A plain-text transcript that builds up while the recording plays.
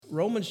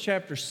Romans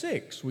chapter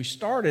 6. We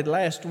started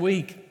last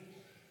week,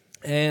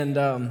 and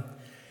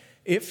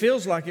it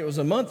feels like it was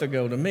a month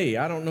ago to me.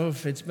 I don't know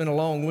if it's been a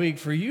long week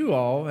for you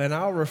all, and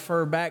I'll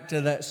refer back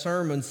to that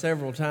sermon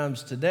several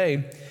times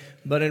today.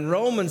 But in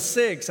Romans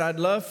 6, I'd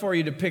love for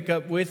you to pick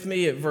up with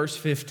me at verse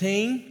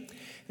 15,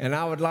 and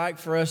I would like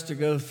for us to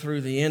go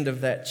through the end of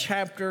that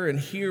chapter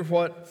and hear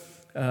what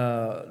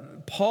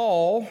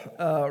Paul,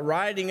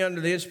 writing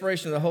under the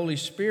inspiration of the Holy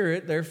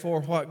Spirit,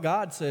 therefore what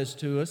God says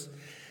to us,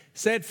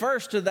 said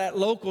first to that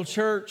local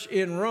church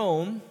in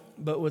Rome,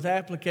 but with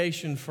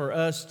application for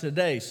us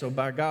today. So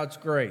by God's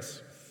grace,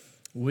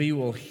 we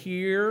will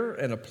hear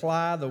and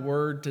apply the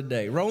word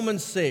today.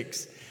 Romans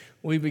 6,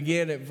 we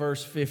begin at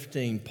verse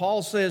 15.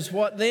 Paul says,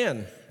 "What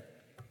then?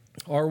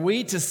 Are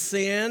we to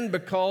sin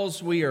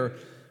because we are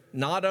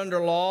not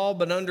under law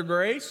but under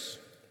grace?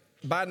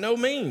 By no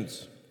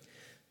means.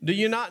 Do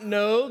you not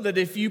know that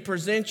if you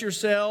present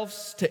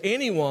yourselves to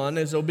anyone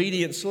as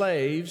obedient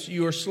slaves,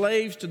 you are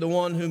slaves to the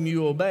one whom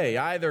you obey,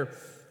 either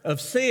of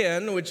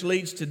sin, which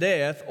leads to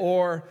death,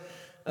 or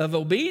of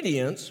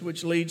obedience,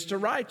 which leads to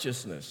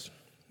righteousness?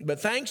 But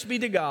thanks be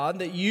to God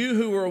that you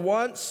who were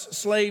once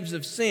slaves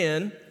of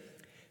sin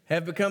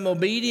have become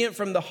obedient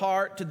from the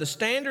heart to the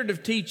standard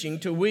of teaching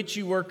to which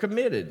you were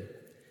committed,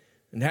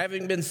 and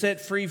having been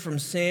set free from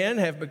sin,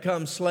 have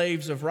become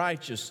slaves of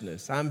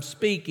righteousness." I'm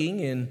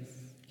speaking in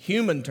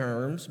human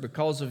terms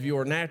because of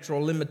your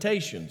natural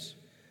limitations.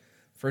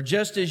 "For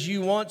just as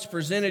you once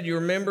presented your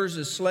members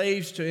as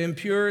slaves to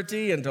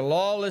impurity and to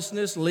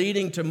lawlessness,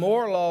 leading to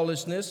more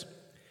lawlessness,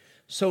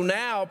 so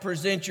now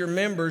present your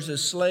members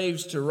as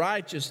slaves to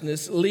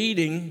righteousness,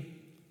 leading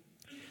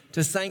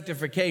to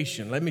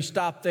sanctification." Let me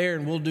stop there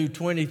and we'll do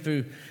 20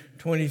 through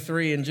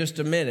 23 in just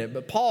a minute.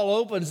 But Paul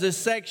opens this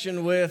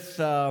section with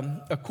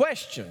a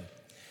question.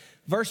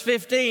 Verse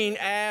 15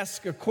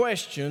 asks a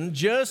question,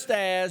 just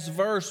as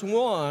verse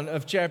 1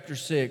 of chapter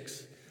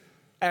 6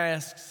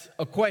 asks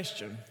a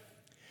question.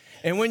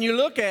 And when you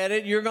look at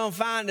it, you're going to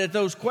find that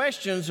those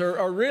questions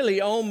are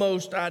really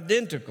almost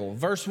identical.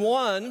 Verse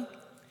 1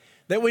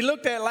 that we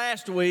looked at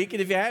last week,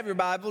 and if you have your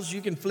Bibles,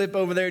 you can flip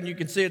over there and you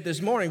can see it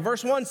this morning.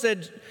 Verse 1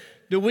 said,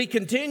 "Do we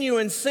continue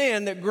in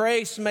sin that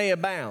grace may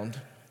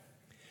abound?"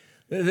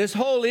 This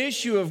whole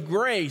issue of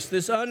grace,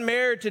 this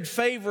unmerited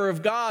favor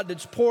of God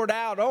that's poured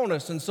out on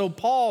us. And so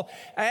Paul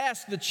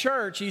asked the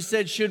church, he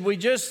said, should we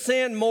just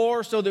sin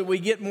more so that we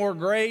get more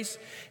grace?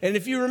 And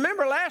if you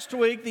remember last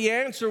week, the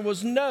answer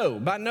was no,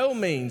 by no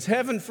means.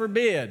 Heaven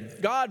forbid,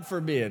 God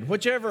forbid,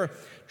 whichever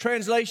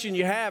translation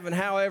you have and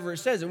however it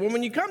says it. Well,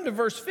 when you come to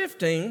verse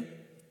 15,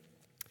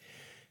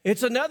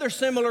 it's another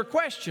similar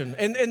question.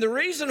 And the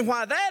reason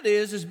why that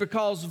is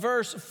because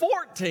verse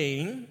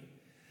 14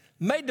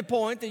 made the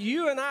point that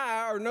you and I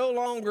are no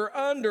longer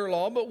under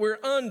law, but we're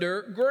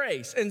under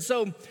grace. And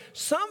so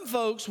some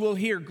folks will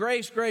hear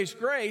grace, grace,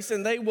 grace,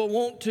 and they will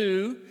want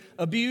to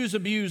abuse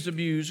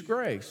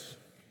grace.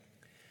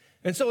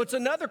 And so it's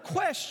another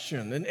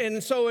question.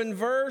 And so in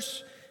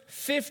verse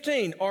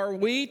 15, are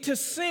we to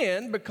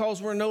sin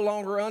because we're no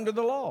longer under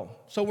the law?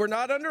 So we're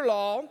not under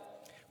law.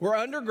 We're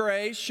under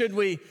grace. Should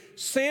we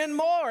sin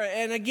more?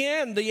 And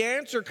again, the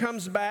answer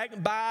comes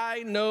back,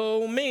 by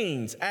no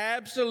means.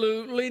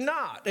 Absolutely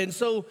not. And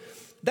so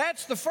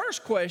that's the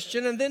first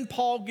question. And then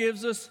Paul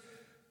gives us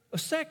a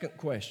second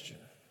question.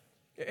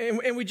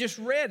 And we just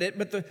read it,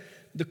 but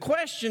the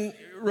question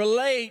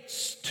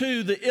relates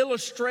to the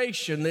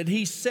illustration that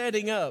he's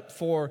setting up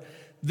for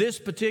this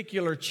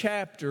particular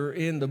chapter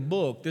in the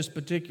book, this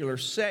particular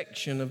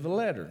section of the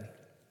letter.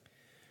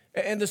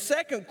 And the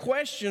second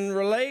question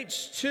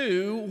relates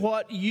to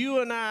what you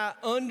and I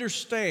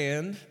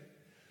understand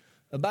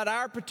about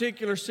our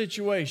particular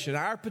situation,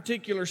 our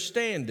particular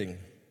standing.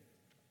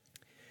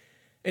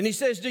 And he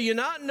says, "Do you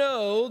not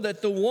know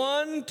that the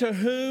one to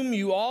whom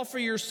you offer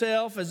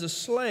yourself as a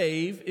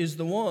slave is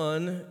the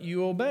one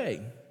you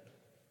obey?"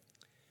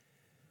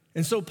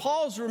 And so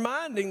Paul's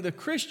reminding the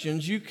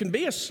Christians, you can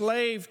be a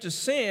slave to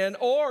sin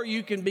or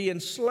you can be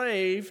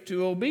enslaved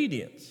to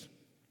obedience.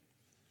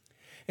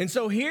 And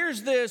so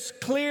here's this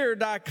clear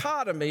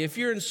dichotomy. If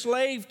you're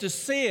enslaved to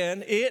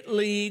sin, it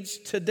leads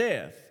to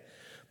death.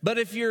 But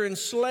if you're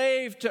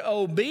enslaved to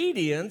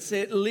obedience,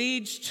 it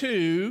leads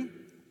to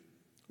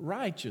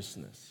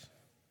righteousness.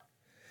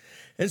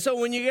 And so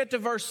when you get to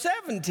verse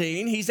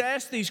 17, he's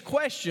asked these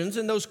questions,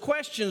 and those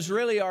questions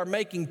really are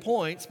making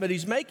points, but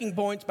he's making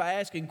points by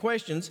asking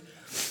questions.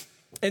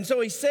 And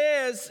so he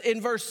says in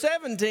verse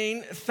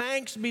 17,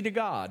 thanks be to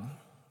God.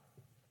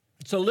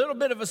 It's a little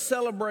bit of a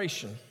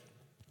celebration.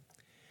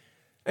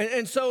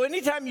 And so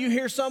anytime you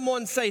hear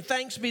someone say,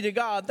 thanks be to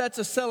God, that's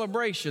a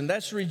celebration.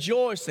 That's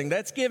rejoicing.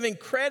 That's giving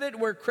credit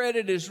where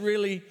credit is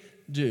really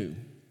due.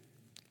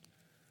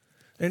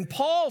 And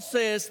Paul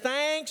says,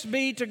 thanks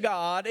be to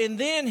God. And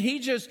then he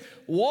just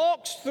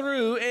walks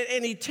through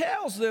and he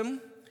tells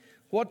them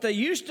what they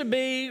used to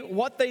be,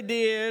 what they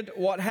did,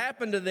 what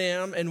happened to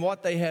them, and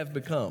what they have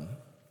become.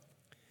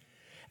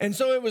 And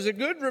so it was a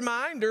good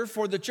reminder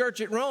for the church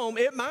at Rome.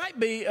 It might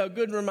be a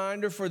good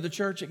reminder for the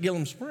church at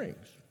Gilliam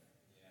Springs.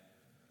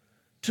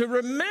 to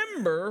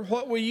remember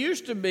what we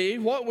used to be,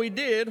 what we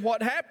did,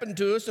 what happened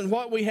to us, and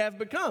what we have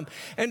become.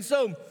 And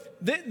so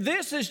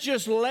this is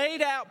just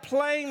laid out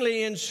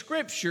plainly in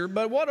Scripture,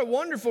 but what a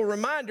wonderful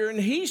reminder. And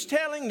he's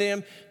telling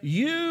them,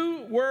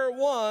 you were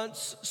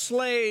once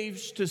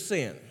slaves to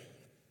sin.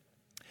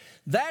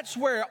 That's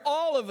where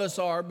all of us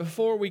are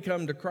before we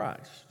come to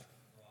Christ.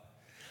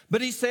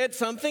 But he said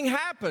something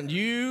happened.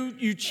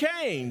 You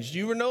changed.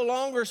 You were no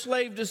longer a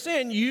slave to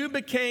sin. You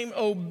became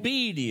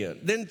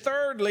obedient. Then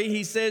thirdly,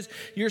 he says,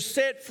 you're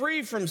set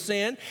free from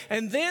sin.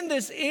 And then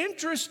this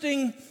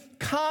interesting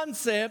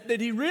concept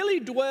that he really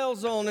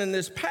dwells on in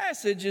this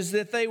passage is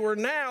that they were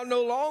now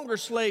no longer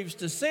slaves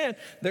to sin.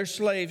 They're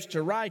slaves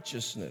to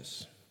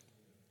righteousness.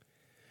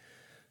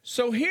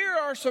 So here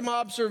are some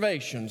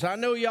observations. I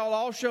know y'all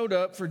all showed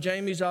up for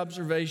Jamie's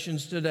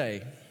observations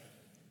today.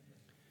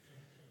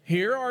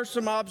 Here are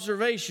some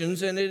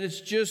observations, and it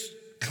is just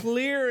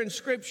clear in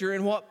Scripture.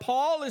 And what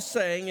Paul is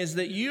saying is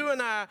that you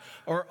and I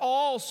are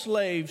all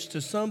slaves to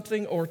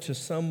something or to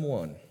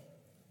someone.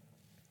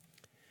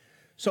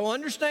 So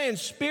understand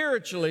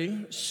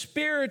spiritually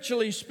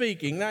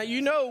speaking. Now,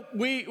 you know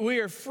we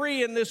are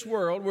free in this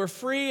world. We're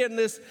free in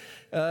this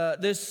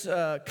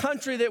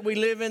country that we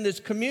live in, this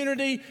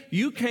community.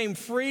 You came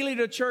freely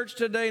to church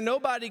today.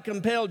 Nobody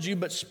compelled you.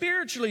 But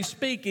spiritually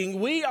speaking,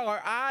 we are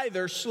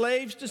either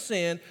slaves to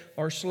sin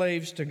or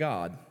slaves to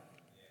God.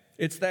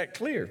 It's that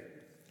clear.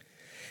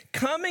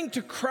 Coming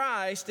to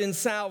Christ in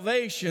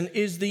salvation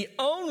is the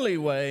only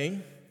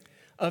way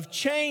of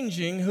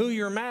changing who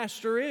your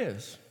master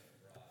is.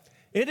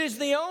 It is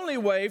the only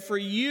way for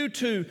you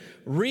to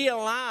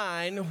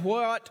realign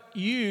what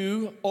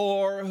you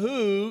or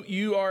who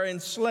you are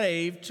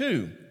enslaved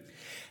to.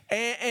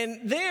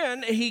 And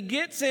then he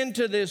gets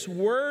into this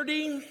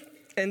wordy,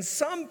 and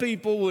some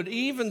people would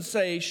even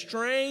say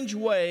strange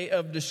way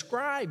of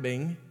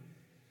describing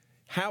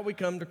how we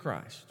come to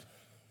Christ.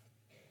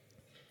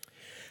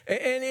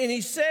 And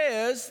he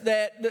says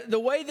that the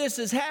way this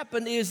has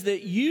happened is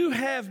that you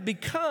have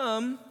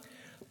become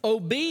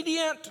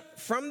obedient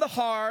from the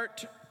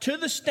heart to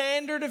the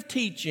standard of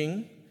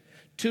teaching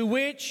to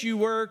which you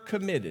were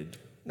committed.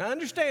 Now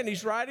understand,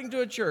 he's writing to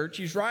a church.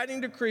 He's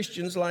writing to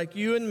Christians like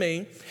you and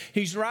me.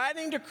 He's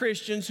writing to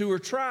Christians who are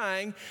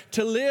trying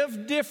to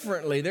live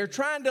differently. They're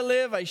trying to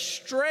live a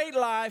straight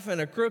life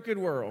in a crooked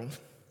world.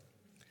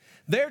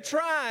 They're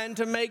trying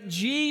to make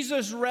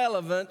Jesus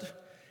relevant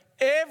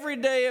every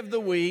day of the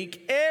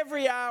week,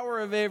 every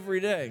hour of every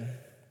day.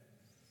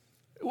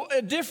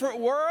 A different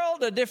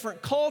world, a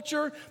different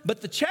culture,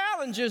 but the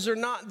challenges are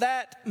not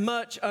that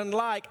much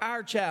unlike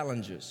our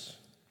challenges.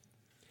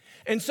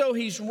 And so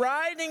he's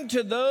writing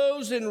to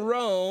those in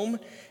Rome,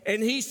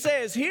 and he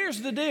says,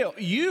 here's the deal.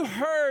 You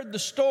heard the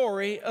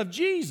story of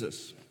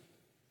Jesus.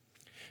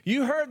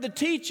 You heard the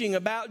teaching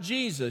about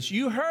Jesus.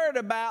 You heard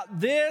about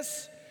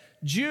this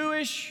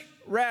Jewish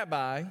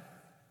rabbi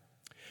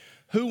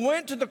who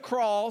went to the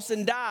cross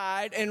and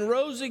died and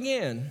rose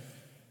again.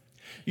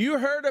 You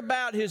heard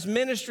about his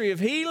ministry of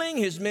healing,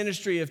 his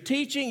ministry of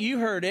teaching. You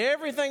heard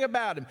everything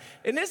about him.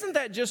 And isn't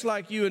that just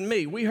like you and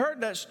me? We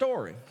heard that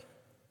story.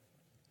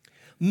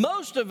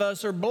 Most of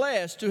us are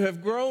blessed to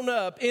have grown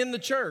up in the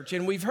church,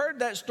 and we've heard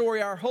that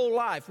story our whole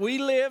life. We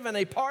live in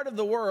a part of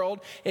the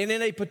world and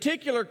in a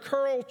particular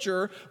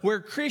culture where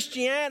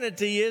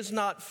Christianity is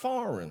not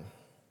foreign.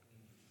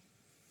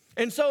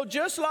 And so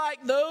just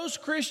like those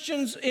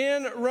Christians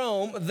in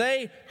Rome,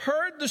 they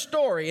heard the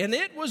story, and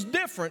it was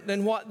different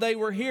than what they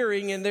were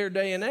hearing in their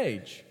day and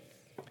age.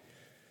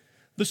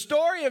 The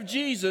story of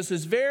Jesus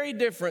is very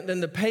different than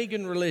the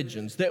pagan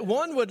religions, that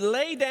one would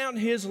lay down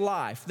his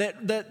life,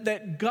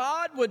 that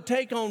God would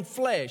take on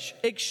flesh,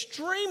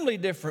 extremely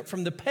different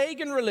from the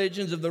pagan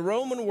religions of the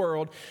Roman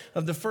world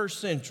of the first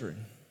century.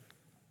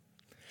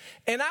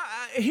 And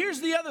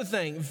here's the other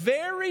thing,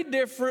 very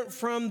different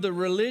from the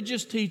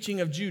religious teaching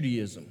of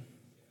Judaism.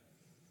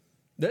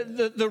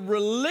 The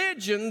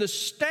religion, the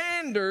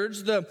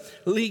standards, the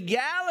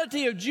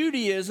legality of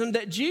Judaism,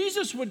 that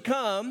Jesus would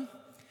come,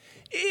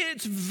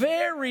 it's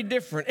very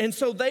different. And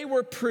so they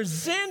were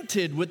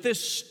presented with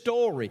this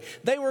story.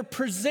 They were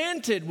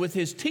presented with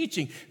his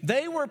teaching.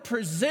 They were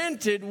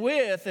presented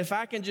with, if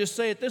I can just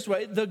say it this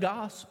way, the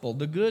gospel,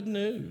 the good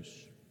news.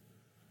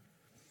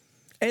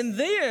 And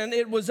then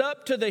it was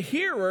up to the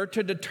hearer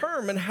to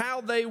determine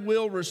how they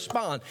will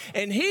respond.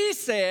 And he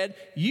said,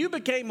 you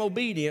became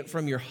obedient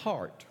from your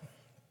heart.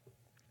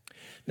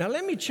 Now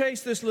let me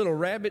chase this little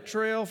rabbit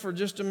trail for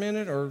just a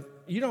minute, or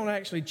you don't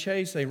actually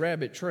chase a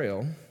rabbit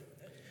trail.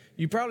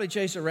 You probably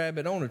chase a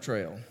rabbit on a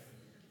trail.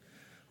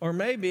 Or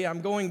maybe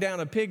I'm going down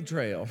a pig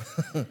trail.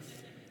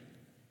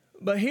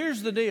 But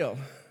here's the deal.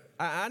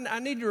 I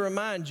need to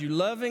remind you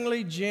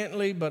lovingly,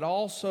 gently, but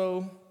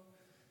also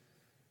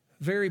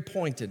very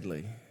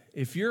pointedly,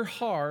 if your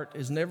heart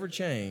is never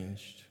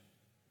changed,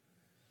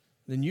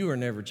 then you are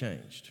never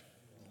changed.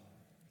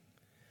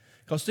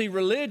 Because see,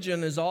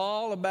 religion is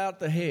all about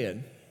the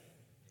head,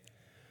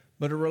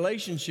 but a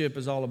relationship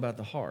is all about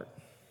the heart.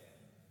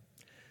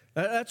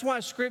 That's why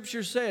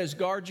Scripture says,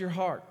 guard your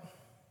heart.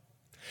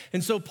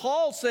 And so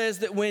Paul says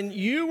that when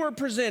you were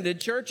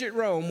presented, church at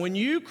Rome, when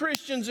you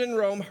Christians in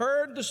Rome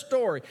heard the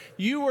story,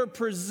 you were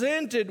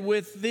presented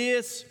with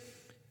this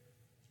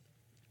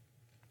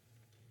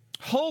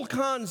whole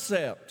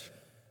concept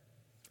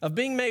of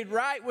being made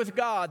right with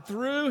God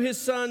through His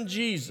Son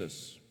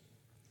Jesus,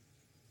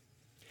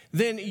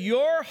 then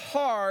your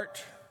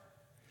heart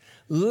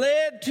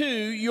led to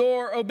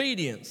your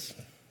obedience.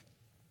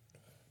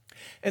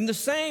 And the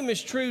same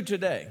is true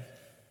today.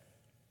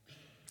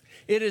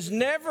 It is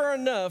never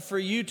enough for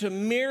you to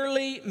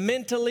merely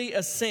mentally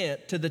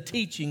assent to the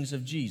teachings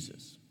of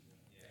Jesus.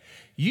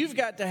 You've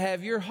got to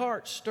have your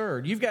heart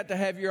stirred. You've got to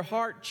have your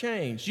heart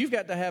changed. You've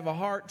got to have a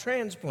heart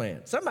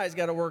transplant. Somebody's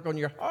got to work on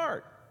your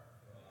heart,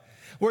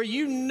 where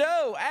you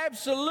know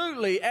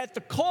absolutely at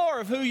the core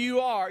of who you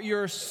are,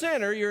 you're a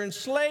sinner, you're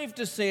enslaved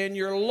to sin,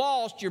 you're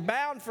lost, you're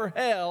bound for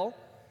hell,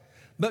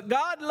 but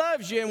God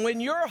loves you, and when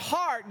your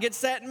heart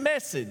gets that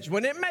message,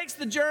 when it makes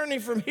the journey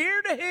from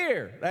here to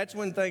here, that's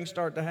when things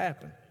start to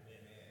happen.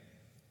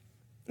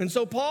 And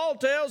so Paul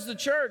tells the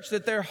church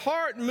that their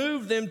heart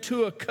moved them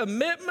to a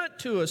commitment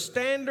to a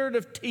standard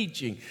of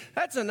teaching.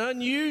 That's an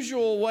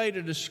unusual way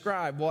to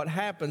describe what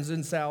happens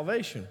in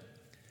salvation.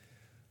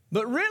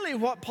 But really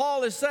what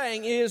Paul is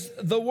saying is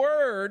the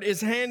word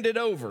is handed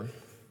over.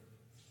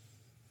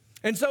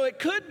 And so it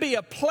could be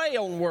a play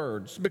on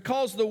words,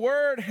 because the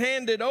word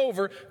handed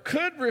over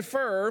could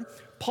refer,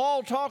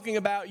 Paul talking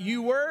about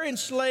you were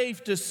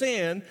enslaved to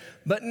sin,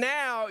 but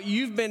now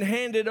you've been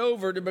handed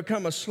over to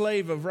become a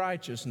slave of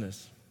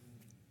righteousness.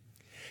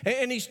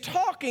 And he's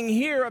talking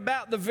here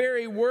about the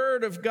very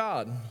word of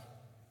God.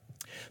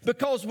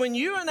 Because when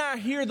you and I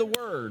hear the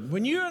word,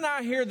 when you and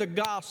I hear the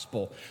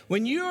gospel,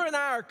 when you and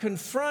I are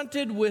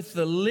confronted with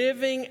the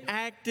living,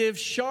 active,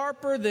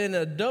 sharper than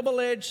a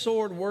double-edged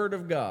sword word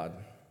of God,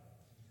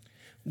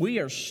 we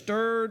are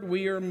stirred,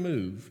 we are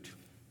moved.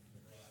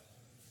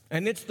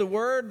 And it's the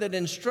word that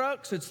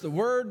instructs, it's the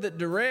word that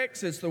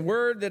directs, it's the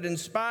word that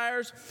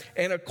inspires.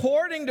 And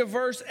according to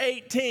verse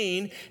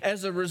 18,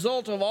 as a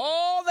result of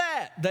all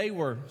that, they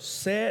were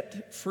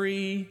set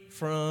free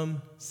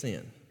from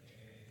sin.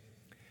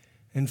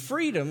 And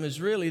freedom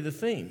is really the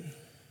theme.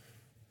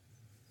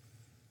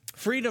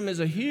 Freedom is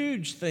a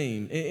huge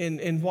theme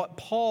in what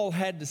Paul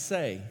had to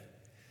say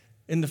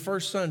in the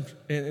first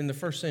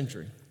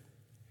century.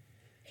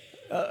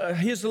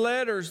 His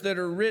letters that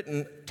are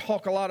written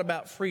talk a lot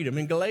about freedom.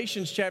 In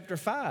Galatians chapter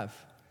 5,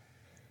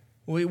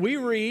 we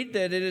read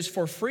that it is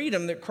for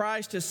freedom that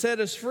Christ has set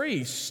us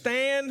free.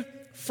 Stand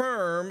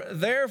firm,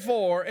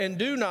 therefore, and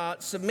do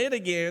not submit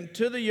again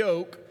to the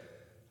yoke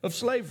of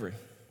slavery.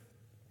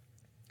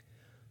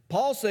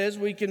 Paul says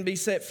we can be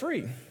set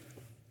free.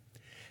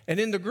 And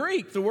in the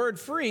Greek, the word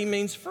free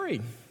means free.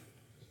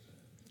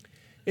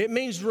 It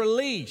means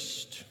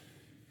released.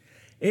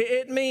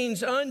 It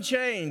means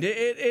unchained.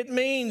 It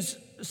means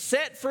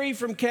set free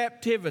from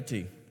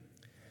captivity.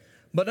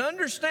 But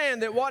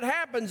understand that what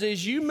happens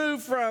is you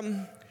move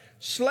from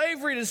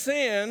slavery to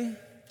sin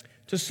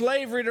to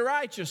slavery to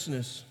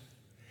righteousness.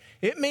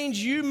 It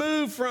means you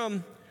move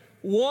from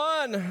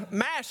one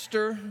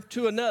master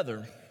to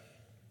another.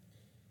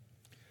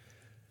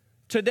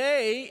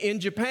 Today in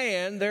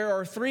Japan, there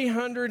are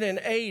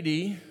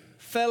 380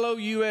 fellow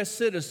U.S.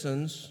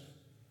 citizens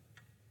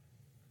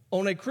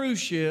on a cruise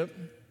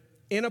ship,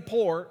 in a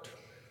port,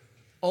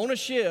 on a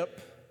ship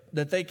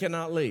that they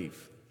cannot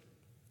leave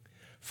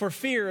for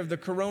fear of the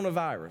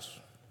coronavirus.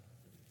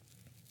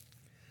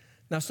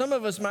 Now, some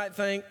of us might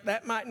think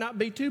that might not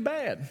be too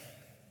bad.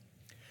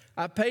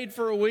 I paid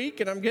for a week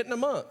and I'm getting a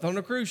month on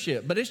a cruise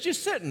ship, but it's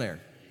just sitting there.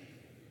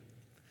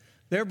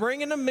 They're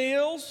bringing the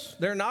meals,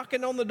 they're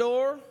knocking on the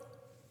door,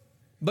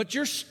 but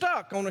you're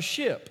stuck on a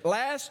ship.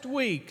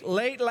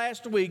 Late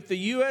last week, the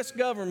U.S.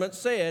 government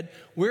said,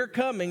 we're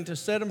coming to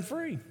set them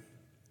free.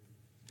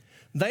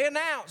 They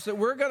announced that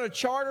we're going to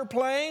charter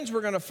planes,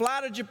 we're going to fly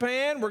to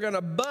Japan, we're going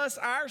to bus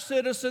our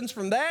citizens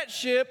from that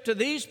ship to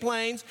these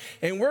planes,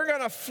 and we're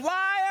going to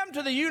fly them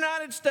to the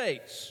United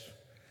States,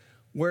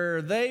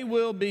 where they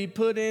will be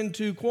put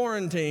into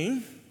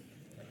quarantine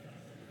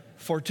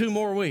for 2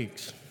 more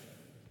weeks.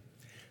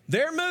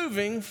 They're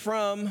moving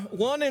from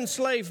one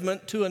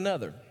enslavement to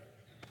another.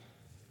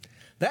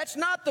 That's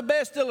not the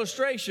best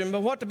illustration,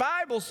 but what the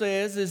Bible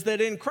says is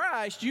that in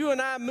Christ, you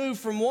and I move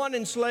from one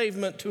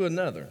enslavement to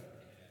another.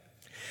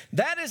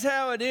 That is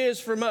how it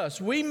is from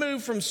us. We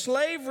move from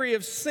slavery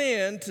of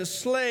sin to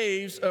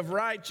slaves of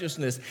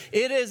righteousness.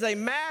 It is a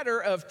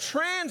matter of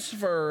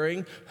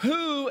transferring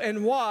who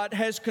and what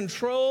has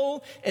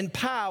control and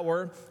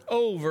power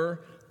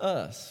over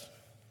us.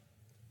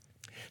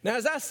 Now,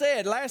 as I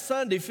said, last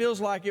Sunday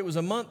feels like it was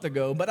a month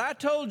ago, but I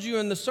told you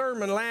in the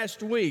sermon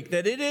last week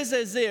that it is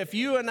as if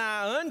you and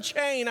I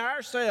unchain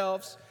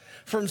ourselves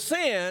from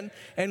sin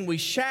and we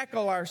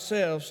shackle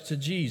ourselves to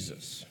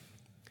Jesus.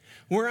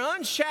 We're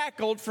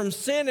unshackled from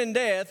sin and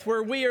death,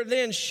 where we are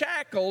then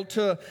shackled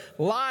to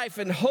life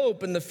and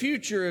hope in the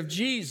future of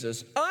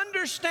Jesus.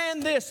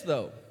 Understand this,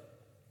 though,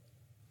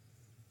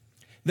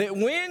 that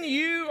when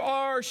you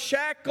are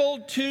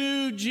shackled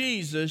to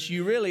Jesus,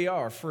 you really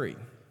are free.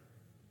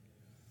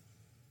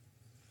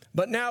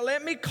 But now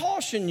let me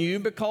caution you,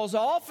 because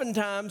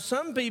oftentimes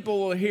some people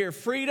will hear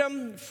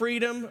freedom,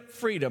 freedom,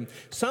 freedom.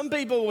 Some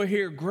people will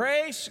hear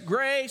grace,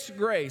 grace,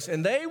 grace,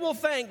 and they will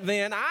think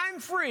then I'm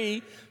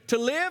free to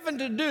live and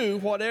to do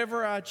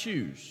whatever I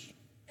choose.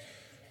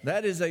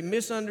 That is a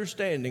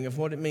misunderstanding of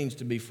what it means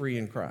to be free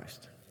in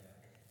Christ.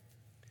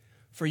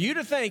 For you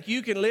to think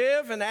you can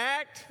live and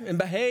act and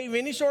behave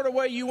any sort of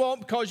way you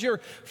want because you're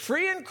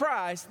free in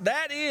Christ,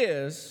 that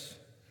is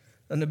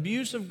an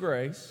abuse of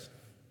grace.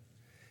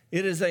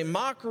 It is a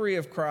mockery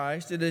of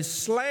Christ. It is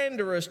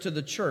slanderous to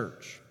the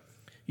church.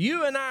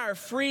 You and I are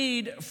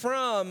freed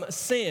from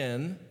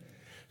sin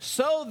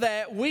so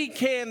that we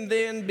can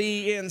then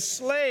be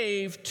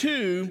enslaved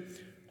to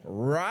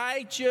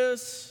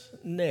righteousness.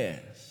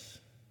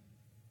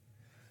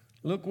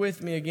 Look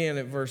with me again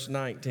at verse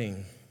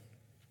 19.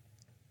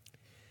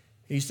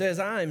 He says,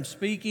 I am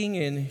speaking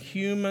in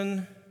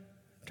human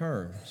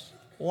terms.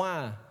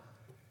 Why?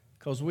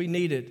 Because we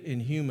need it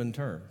in human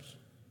terms.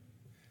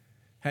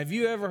 Have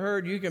you ever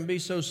heard you can be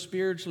so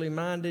spiritually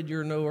minded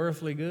you're no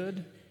earthly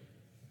good?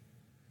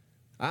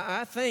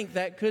 I think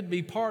that could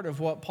be part of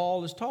what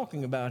Paul is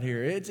talking about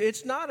here.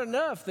 It's not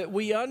enough that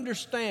we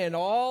understand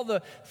all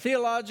the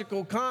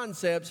theological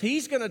concepts.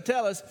 He's going to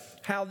tell us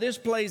how this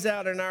plays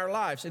out in our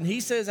lives. And he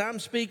says, I'm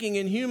speaking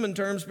in human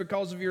terms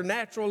because of your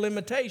natural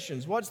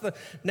limitations. What's the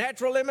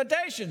natural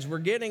limitations? We're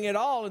getting it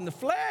all in the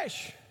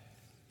flesh.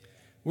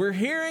 We're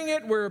hearing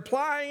it, we're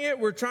applying it,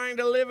 we're trying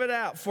to live it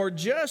out. For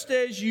just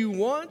as you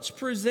once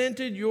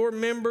presented your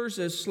members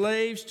as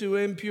slaves to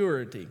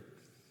impurity,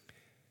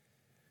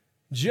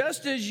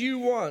 just as you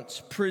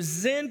once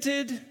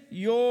presented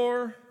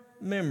your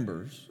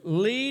members,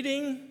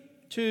 leading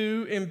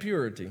to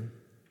impurity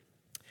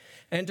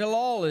and to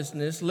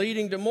lawlessness,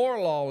 leading to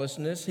more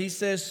lawlessness, he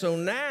says, so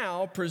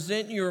now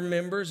present your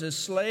members as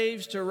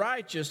slaves to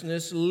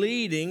righteousness,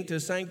 leading to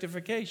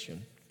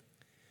sanctification.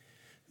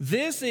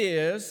 This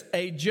is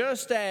a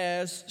just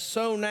as,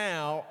 so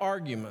now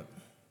argument.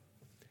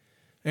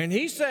 And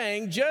he's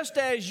saying, just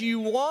as you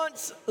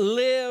once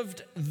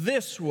lived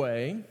this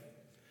way,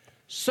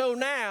 so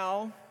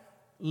now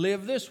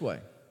live this way.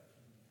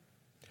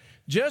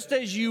 Just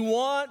as you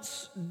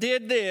once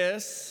did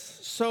this,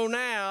 so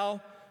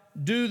now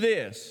do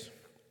this.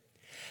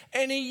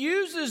 And he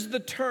uses the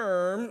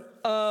term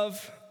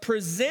of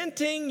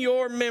presenting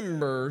your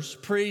members,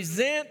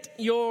 present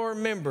your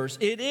members.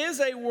 It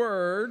is a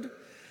word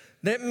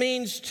that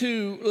means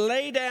to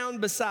lay down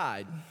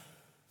beside.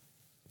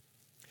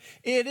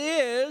 It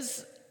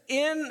is,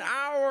 in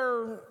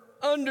our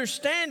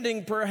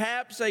understanding,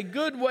 perhaps a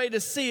good way to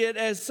see it,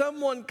 as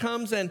someone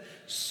comes and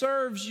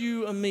serves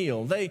you a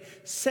meal. They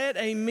set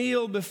a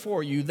meal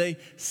before you. They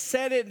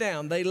set it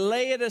down. They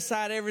lay it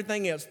aside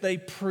everything else. They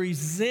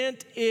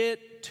present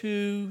it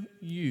to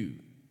you.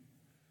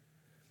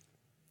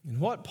 And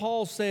what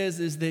Paul says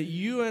is that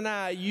you and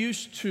I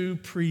used to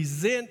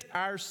present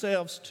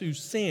ourselves to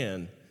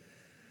sin,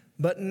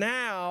 but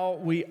now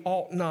we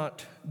ought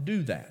not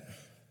do that.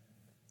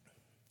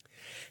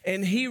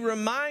 And he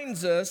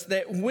reminds us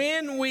that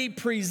when we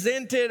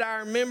presented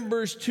our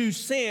members to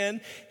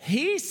sin,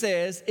 he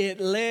says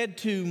it led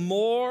to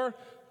more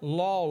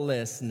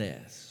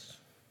lawlessness.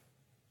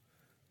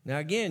 Now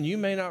again, you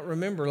may not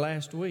remember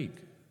last week,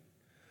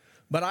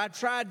 but I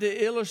tried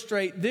to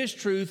illustrate this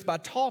truth by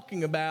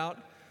talking about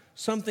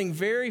something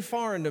very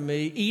foreign to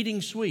me,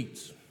 eating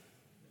sweets.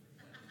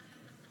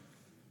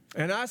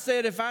 And I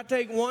said, if I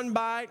take one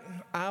bite,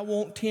 I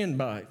want 10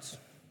 bites.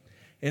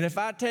 And if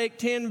I take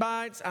 10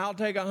 bites, I'll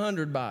take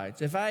 100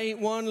 bites. If I eat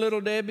one Little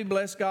Debbie,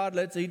 bless God,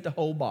 let's eat the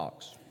whole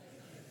box.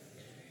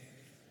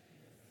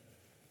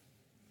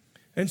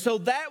 And so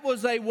that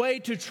was a way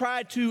to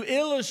try to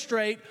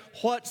illustrate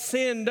what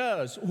sin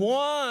does.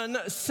 One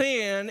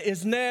sin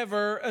is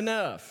never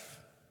enough.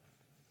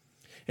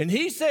 And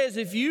he says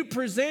if you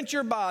present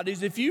your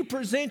bodies, if you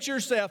present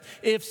yourself,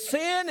 if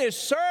sin is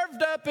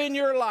served up in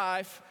your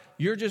life,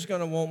 you're just going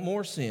to want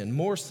more sin,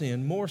 more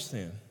sin, more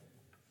sin.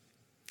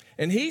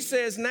 And he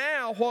says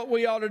now what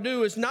we ought to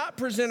do is not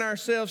present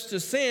ourselves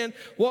to sin.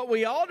 What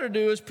we ought to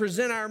do is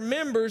present our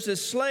members as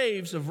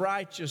slaves of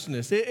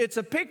righteousness. It's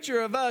a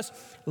picture of us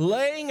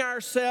laying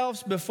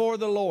ourselves before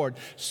the Lord,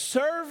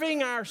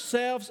 serving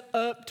ourselves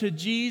up to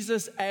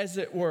Jesus as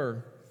it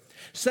were,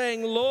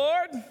 saying,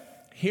 Lord,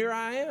 here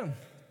I am.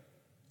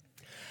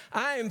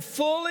 I am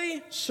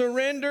fully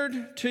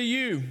surrendered to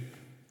you.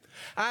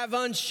 I've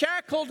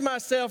unshackled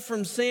myself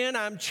from sin.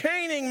 I'm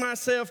chaining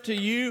myself to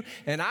you,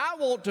 and I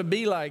want to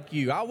be like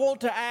you. I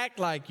want to act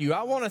like you.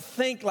 I want to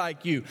think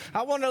like you.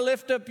 I want to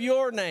lift up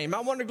your name. I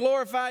want to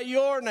glorify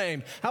your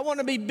name. I want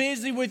to be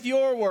busy with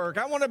your work.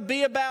 I want to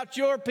be about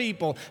your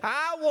people.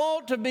 I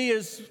want to be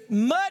as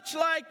much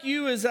like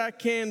you as I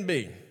can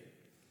be.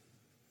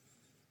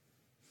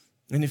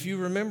 And if you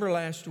remember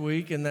last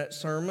week in that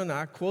sermon,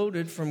 I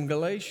quoted from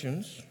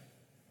Galatians,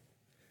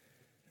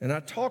 and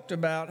I talked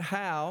about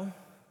how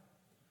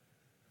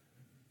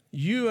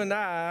you and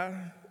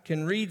I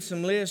can read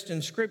some lists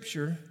in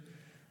Scripture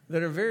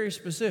that are very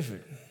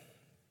specific.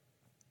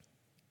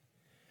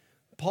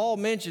 Paul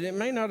mentioned, it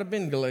may not have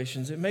been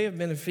Galatians, it may have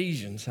been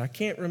Ephesians. I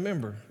can't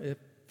remember. It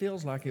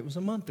feels like it was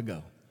a month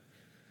ago.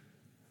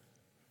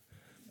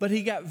 But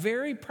he got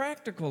very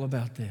practical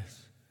about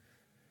this.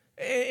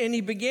 And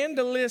he began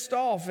to list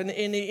off, and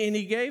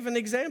he gave an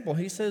example.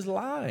 He says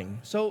lying.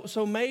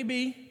 So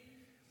maybe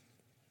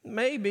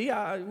we're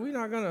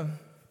not going to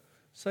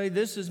say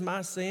this is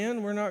my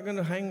sin. We're not going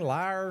to hang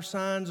liar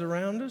signs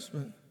around us,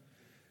 but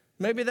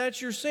maybe that's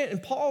your sin.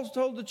 And Paul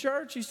told the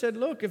church, he said,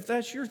 look, if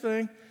that's your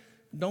thing,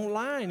 don't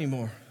lie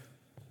anymore.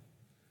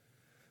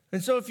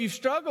 And so if you've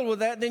struggled with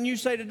that, then you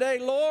say today,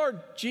 Lord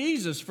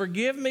Jesus,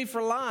 forgive me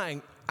for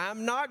lying.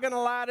 I'm not going to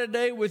lie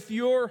today with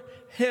your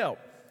help.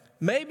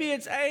 Maybe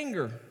it's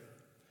anger.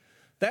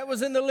 That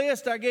was in the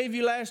list I gave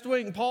you last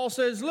week. And Paul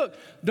says, look,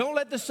 don't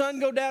let the sun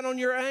go down on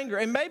your anger.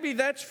 And maybe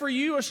that's for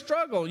you a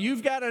struggle.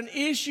 You've got an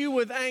issue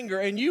with anger.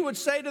 And you would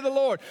say to the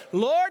Lord,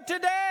 Lord,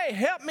 today,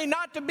 help me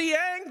not to be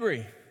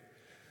angry.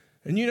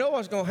 And you know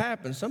what's going to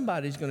happen.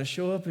 Somebody's going to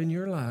show up in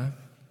your life.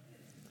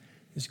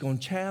 It's going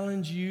to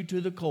challenge you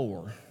to the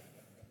core.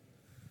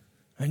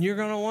 And you're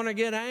going to want to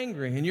get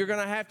angry. And you're going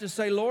to have to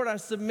say, Lord, I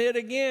submit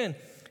again.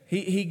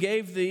 He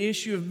gave the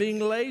issue of being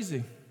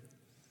lazy.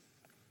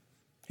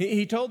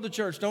 He told the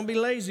church, don't be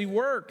lazy,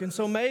 work. And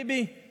so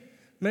maybe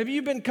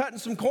you've been cutting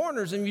some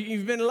corners and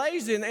you've been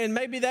lazy, and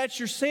maybe that's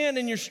your sin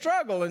and your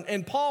struggle.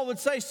 And Paul would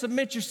say,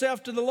 submit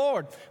yourself to the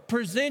Lord.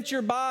 Present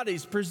your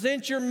bodies,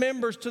 present your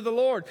members to the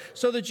Lord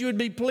so that you would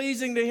be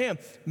pleasing to Him.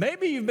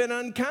 Maybe you've been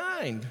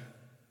unkind.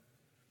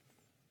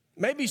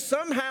 Maybe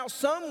somehow,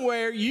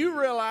 somewhere, you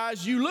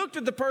realize you looked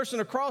at the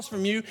person across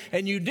from you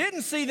and you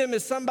didn't see them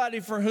as somebody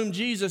for whom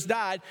Jesus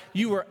died.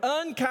 You were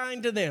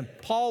unkind to them.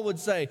 Paul would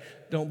say,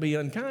 don't be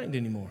unkind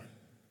anymore.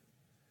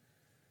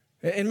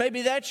 And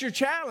maybe that's your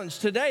challenge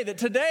today, that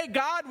today,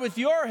 God, with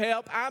your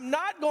help, I'm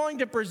not going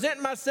to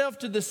present myself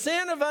to the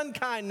sin of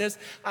unkindness.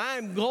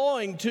 I'm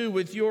going to,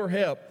 with your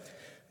help,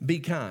 be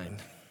kind.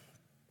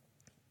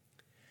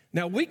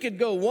 Now, we could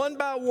go one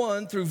by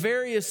one through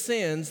various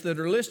sins that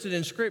are listed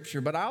in Scripture,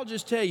 but I'll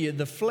just tell you,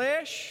 the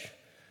flesh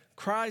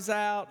cries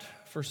out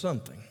for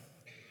something.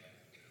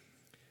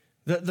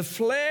 The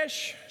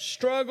flesh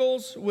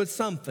struggles with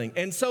something.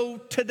 And so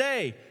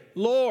today,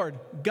 Lord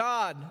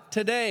God,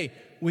 today,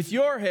 with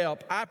your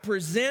help, I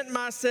present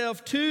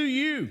myself to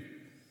you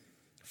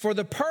for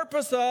the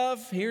purpose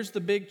of, here's the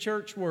big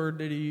church word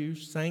that he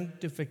used,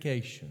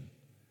 sanctification.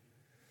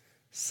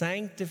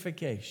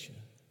 Sanctification.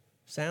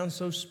 Sounds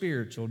so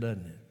spiritual,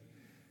 doesn't it?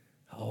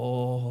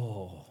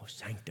 Oh,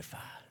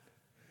 sanctified.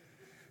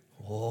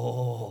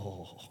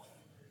 Oh,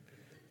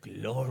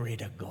 glory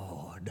to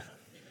God.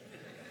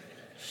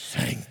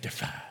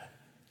 Sanctified.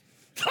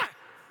 Ha!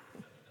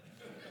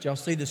 Did y'all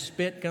see the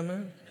spit come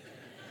out?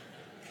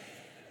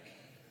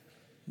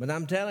 But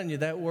I'm telling you,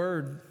 that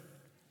word,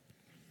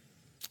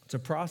 it's a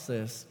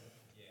process.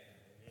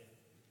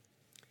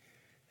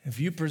 If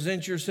you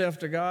present yourself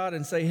to God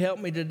and say, help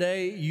me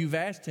today, you've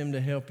asked Him to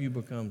help you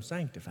become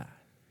sanctified.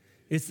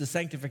 It's the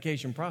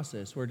sanctification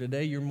process where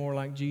today you're more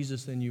like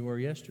Jesus than you were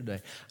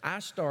yesterday. I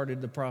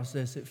started the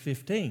process at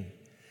 15.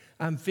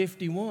 I'm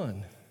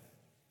 51.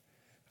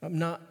 I'm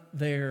not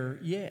there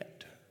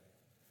yet.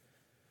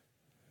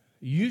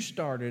 You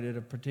started at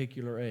a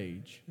particular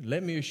age.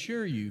 Let me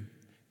assure you,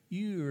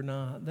 you're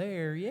not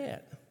there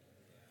yet.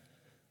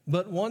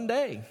 But one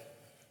day,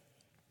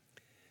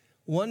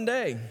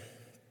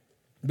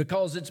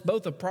 because it's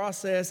both a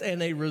process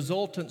and a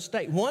resultant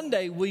state. One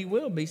day we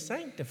will be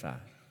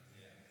sanctified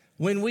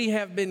when we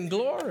have been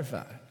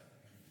glorified.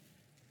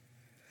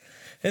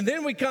 And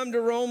then we come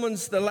to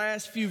Romans, the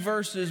last few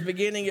verses,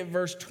 beginning at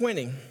verse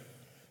 20.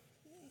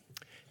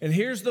 And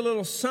here's the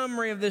little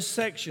summary of this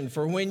section.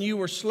 For when you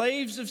were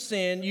slaves of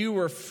sin, you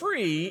were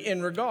free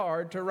in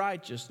regard to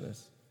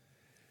righteousness.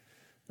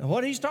 Now,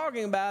 what he's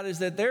talking about is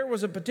that there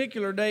was a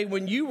particular day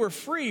when you were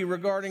free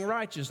regarding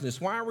righteousness.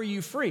 Why were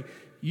you free?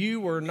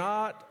 You were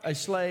not a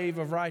slave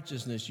of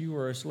righteousness. You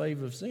were a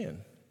slave of sin.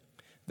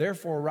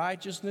 Therefore,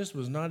 righteousness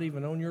was not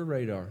even on your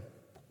radar.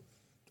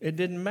 It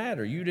didn't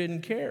matter. You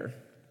didn't care.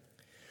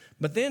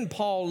 But then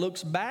Paul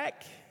looks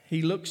back,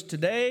 he looks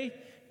today,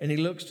 and he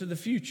looks to the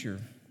future.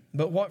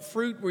 But what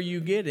fruit were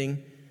you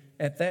getting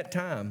at that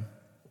time?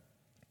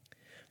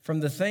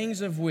 From the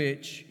things of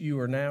which you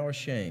are now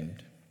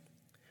ashamed.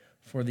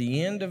 For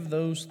the end of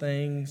those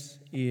things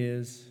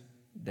is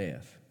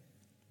death.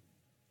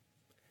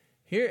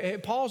 Here,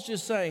 Paul's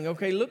just saying,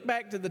 okay, look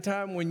back to the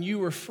time when you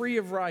were free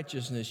of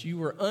righteousness. You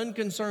were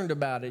unconcerned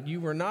about it.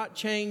 You were not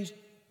changed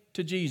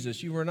to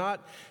Jesus. You were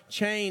not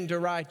chained to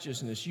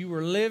righteousness. You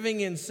were living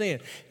in sin.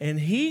 And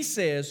he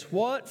says,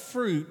 what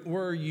fruit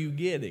were you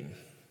getting?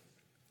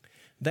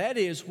 That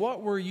is,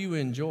 what were you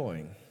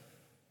enjoying?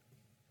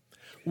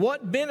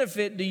 What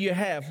benefit do you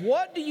have?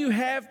 What do you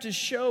have to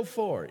show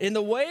for it? In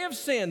the way of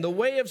sin, the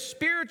way of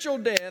spiritual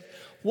death,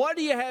 what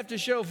do you have to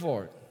show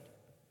for it?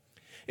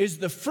 Is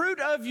the fruit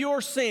of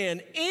your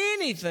sin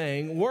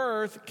anything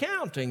worth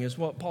counting, is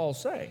what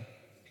Paul's saying.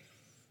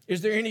 Is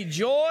there any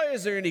joy?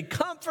 Is there any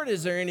comfort?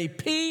 Is there any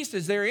peace?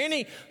 Is there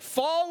any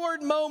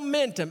forward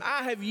momentum?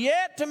 I have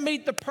yet to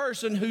meet the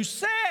person who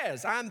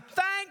says, I'm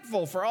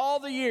thankful for all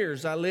the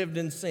years I lived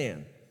in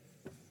sin.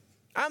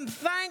 I'm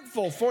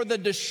thankful for the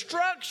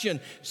destruction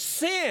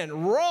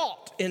sin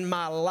wrought in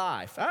my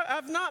life.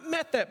 I've not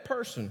met that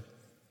person.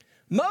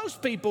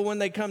 Most people, when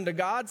they come to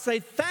God,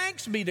 say,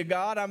 thanks be to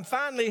God, I'm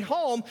finally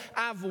home.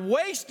 I've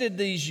wasted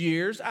these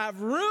years.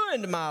 I've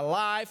ruined my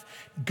life.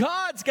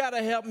 God's got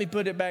to help me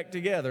put it back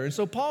together. And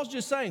so Paul's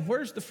just saying,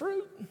 where's the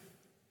fruit?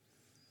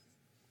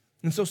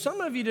 And so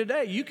some of you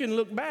today, you can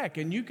look back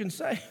and you can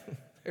say,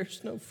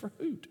 there's no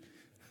fruit.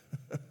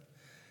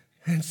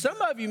 And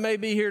some of you may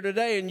be here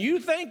today and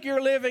you think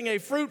you're living a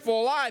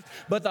fruitful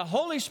life, but the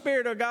Holy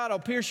Spirit of God will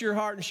pierce your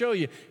heart and show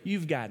you,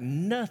 you've got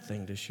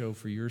nothing to show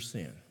for your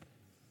sin.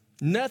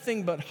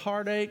 Nothing but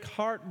heartache,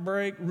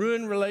 heartbreak,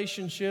 ruined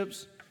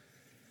relationships.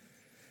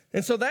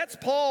 And so that's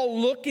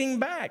Paul looking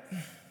back.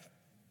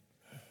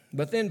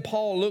 But then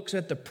Paul looks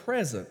at the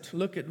present.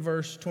 Look at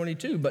verse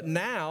 22. But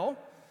now,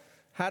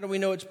 how do we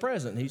know it's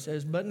present? He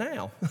says, but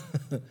now.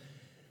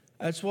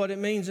 That's what it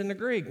means in the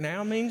Greek.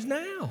 Now means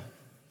now.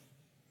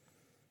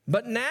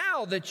 But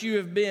now that you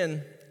have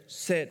been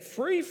set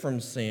free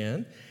from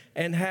sin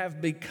and have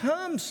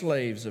become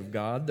slaves of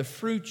God, the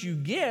fruit you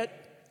get,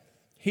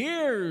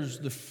 here's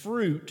the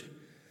fruit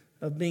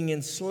of being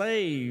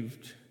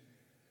enslaved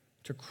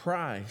to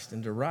Christ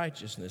and to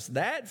righteousness.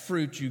 That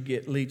fruit you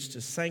get leads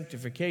to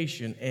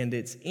sanctification, and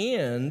its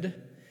end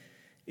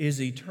is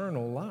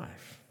eternal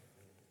life.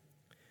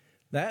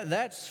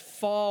 That's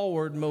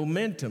forward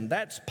momentum.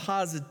 That's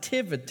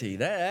positivity.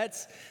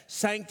 That's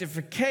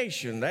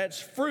sanctification.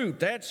 That's fruit.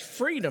 That's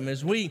freedom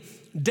as we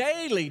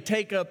daily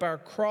take up our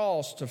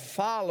cross to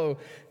follow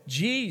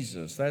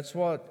Jesus. That's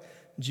what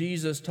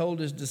Jesus told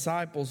his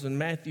disciples in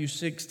Matthew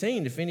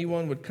 16. If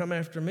anyone would come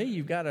after me,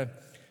 you've got to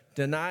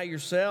deny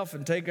yourself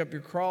and take up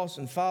your cross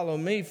and follow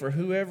me. For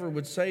whoever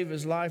would save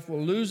his life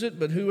will lose it,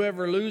 but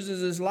whoever loses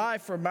his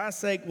life for my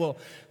sake will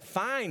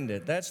find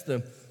it. That's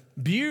the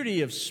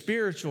beauty of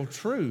spiritual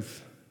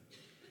truth.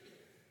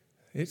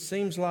 It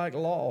seems like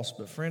loss,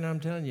 but friend,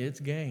 I'm telling you, it's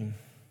gain.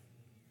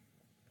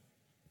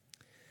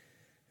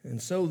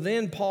 And so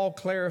then Paul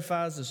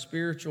clarifies the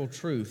spiritual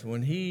truth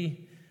when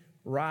he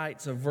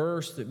writes a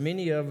verse that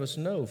many of us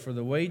know. For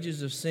the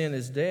wages of sin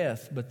is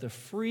death, but the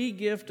free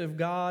gift of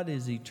God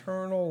is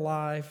eternal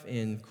life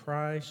in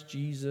Christ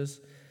Jesus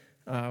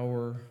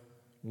our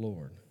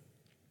Lord.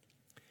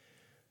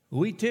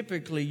 We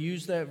typically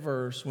use that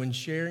verse when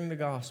sharing the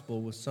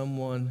gospel with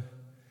someone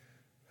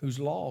who's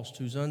lost,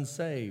 who's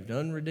unsaved,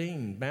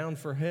 unredeemed, bound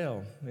for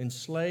hell,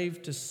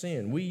 enslaved to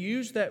sin. We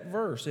use that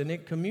verse and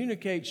it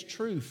communicates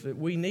truth that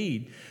we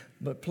need.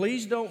 But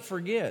please don't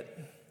forget,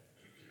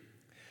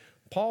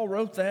 Paul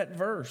wrote that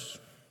verse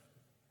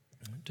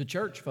to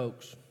church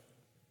folks,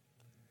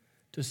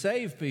 to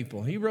save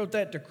people. He wrote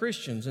that to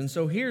Christians. And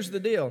so here's the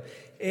deal.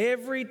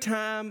 Every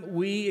time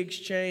we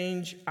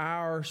exchange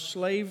our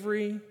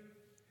slavery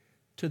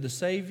to the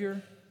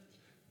Savior,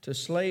 to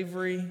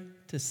slavery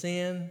to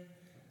sin,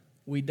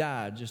 we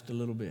die just a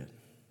little bit.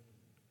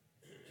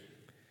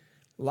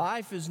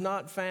 Life is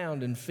not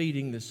found in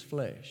feeding this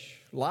flesh.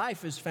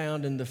 Life is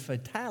found in the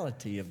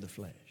fatality of the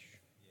flesh.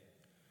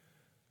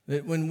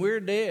 That when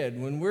we're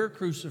dead, when we're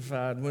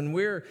crucified, when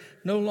we're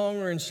no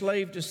longer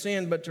enslaved to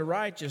sin but to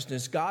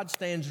righteousness, God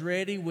stands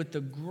ready with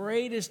the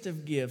greatest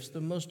of gifts,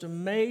 the most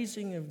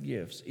amazing of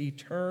gifts,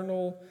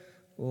 eternal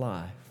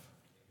life.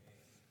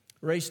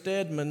 Ray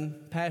Stedman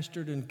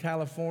pastored in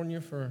California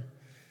for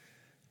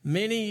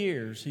many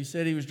years. He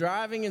said he was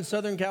driving in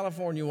Southern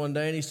California one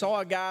day and he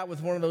saw a guy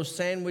with one of those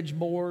sandwich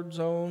boards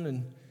on,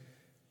 and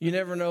you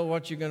never know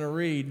what you're going to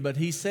read. But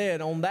he said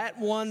on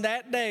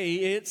that day,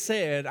 it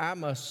said,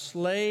 I'm a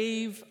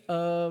slave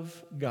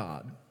of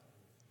God.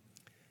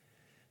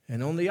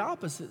 And on the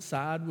opposite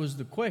side was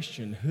the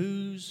question,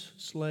 whose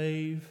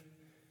slave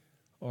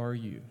are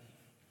you?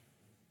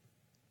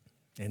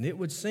 And it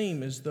would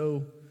seem as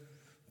though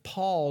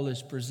Paul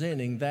is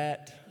presenting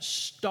that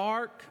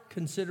stark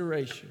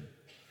consideration.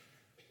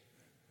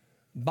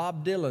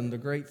 Bob Dylan, the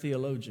great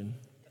theologian,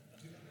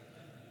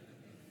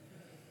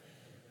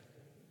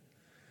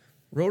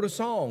 wrote a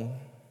song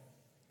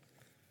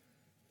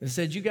that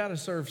said, you got to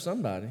serve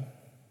somebody.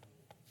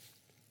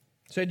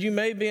 Said, you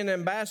may be an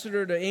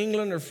ambassador to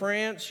England or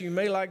France. You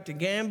may like to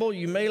gamble.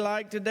 You may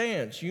like to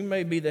dance. You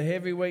may be the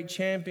heavyweight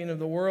champion of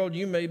the world.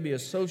 You may be a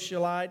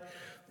socialite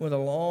with a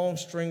long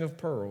string of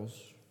pearls.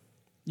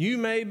 You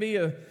may be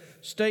a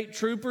state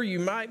trooper. You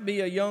might be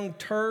a young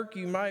Turk.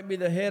 You might be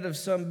the head of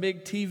some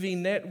big TV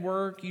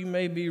network. You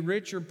may be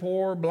rich or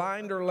poor,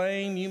 blind or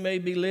lame. You may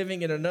be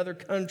living in another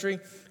country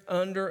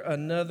under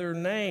another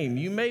name.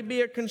 You may be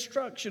a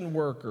construction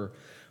worker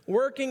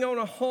working on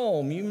a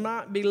home. You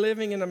might be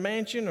living in a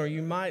mansion, or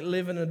you might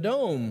live in a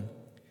dome.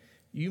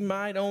 You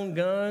might own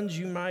guns.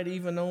 You might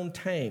even own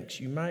tanks.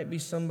 You might be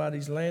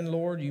somebody's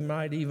landlord. You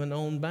might even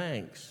own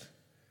banks.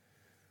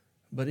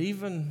 But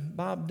even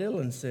Bob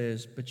Dylan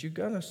says, but you're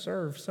going to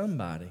serve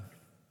somebody.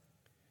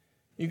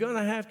 You're going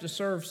to have to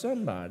serve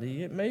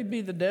somebody. It may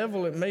be the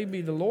devil, it may be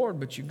the Lord,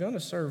 but you're going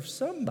to serve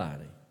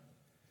somebody.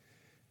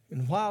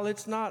 And while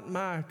it's not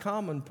my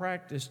common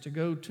practice to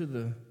go to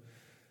the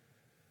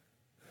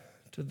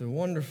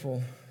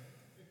wonderful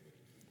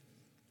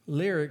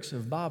lyrics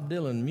of Bob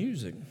Dylan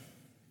music,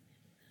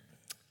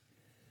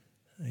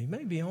 he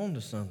may be on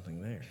to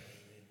something there.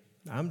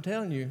 I'm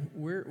telling you,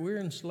 we're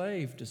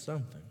enslaved to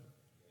something.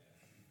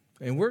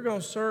 And we're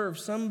going to serve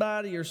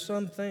somebody or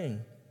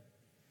something.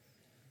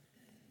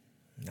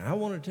 Now, I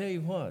want to tell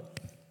you what.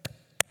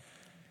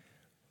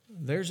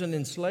 There's an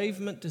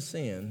enslavement to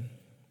sin.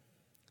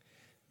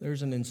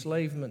 There's an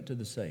enslavement to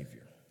the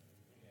Savior.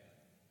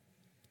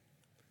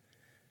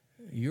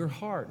 Your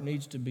heart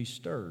needs to be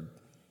stirred.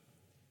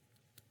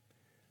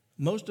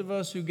 Most of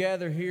us who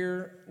gather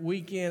here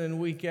week in and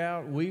week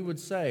out, we would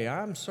say,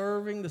 I'm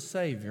serving the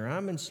Savior.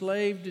 I'm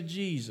enslaved to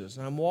Jesus.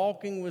 I'm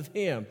walking with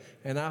Him.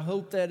 And I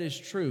hope that is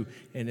true.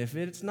 And if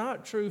it's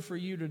not true for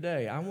you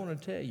today, I want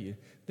to tell you,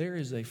 there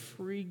is a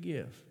free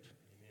gift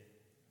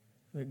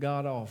that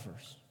God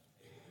offers.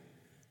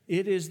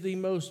 It is the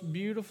most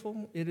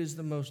beautiful, it is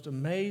the most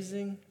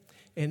amazing,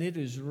 and it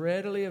is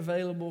readily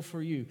available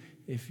for you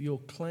if you'll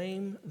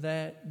claim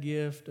that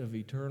gift of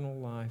eternal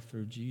life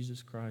through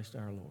Jesus Christ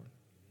our Lord.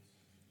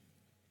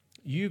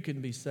 You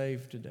can be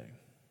saved today.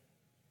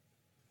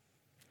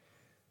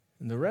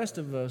 And the rest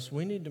of us,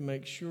 we need to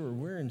make sure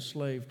we're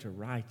enslaved to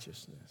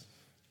righteousness.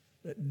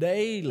 That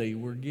daily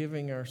we're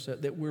giving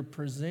ourselves, that we're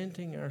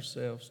presenting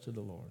ourselves to the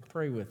Lord.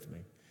 Pray with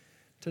me.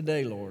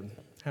 Today, Lord,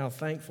 how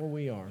thankful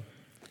we are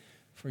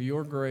for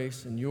your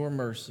grace and your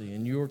mercy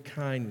and your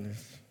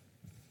kindness.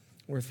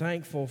 We're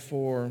thankful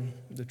for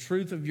the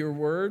truth of your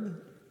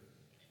word.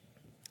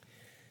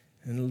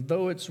 And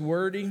though it's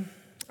wordy,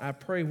 I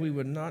pray we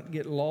would not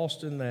get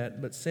lost in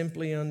that, but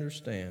simply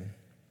understand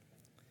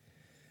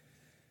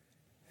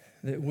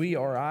that we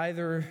are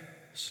either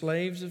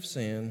slaves of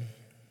sin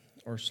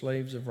or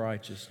slaves of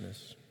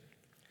righteousness.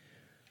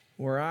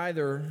 We're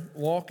either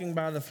walking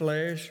by the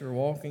flesh or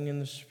walking in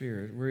the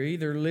Spirit. We're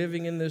either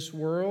living in this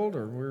world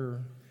or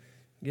we're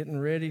getting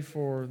ready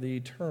for the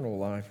eternal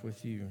life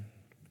with you.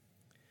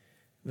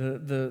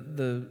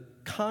 The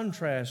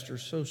contrasts are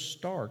so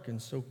stark and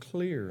so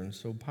clear and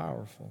so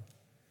powerful.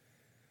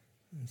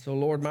 And so,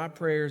 Lord, my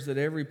prayer is that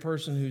every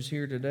person who's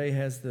here today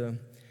has the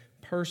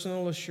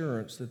personal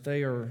assurance that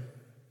they are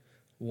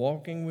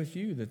walking with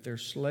you, that they're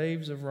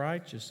slaves of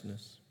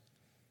righteousness.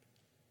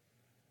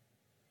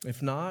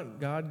 If not,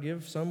 God,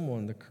 give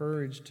someone the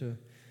courage to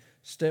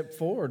step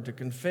forward, to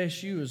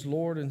confess you as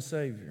Lord and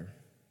Savior.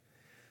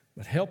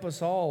 But help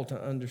us all to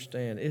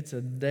understand it's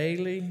a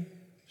daily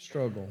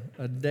struggle,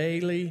 a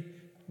daily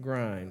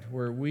grind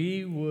where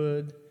we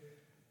would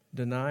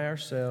deny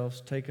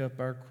ourselves, take up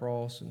our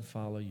cross, and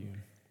follow you.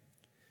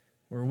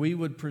 Where we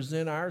would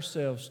present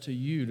ourselves to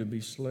you to be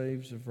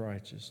slaves of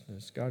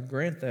righteousness. God,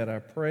 grant that, I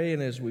pray,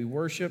 and as we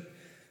worship,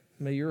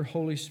 may your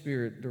Holy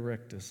Spirit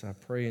direct us. I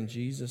pray in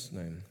Jesus'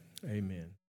 name. Amen.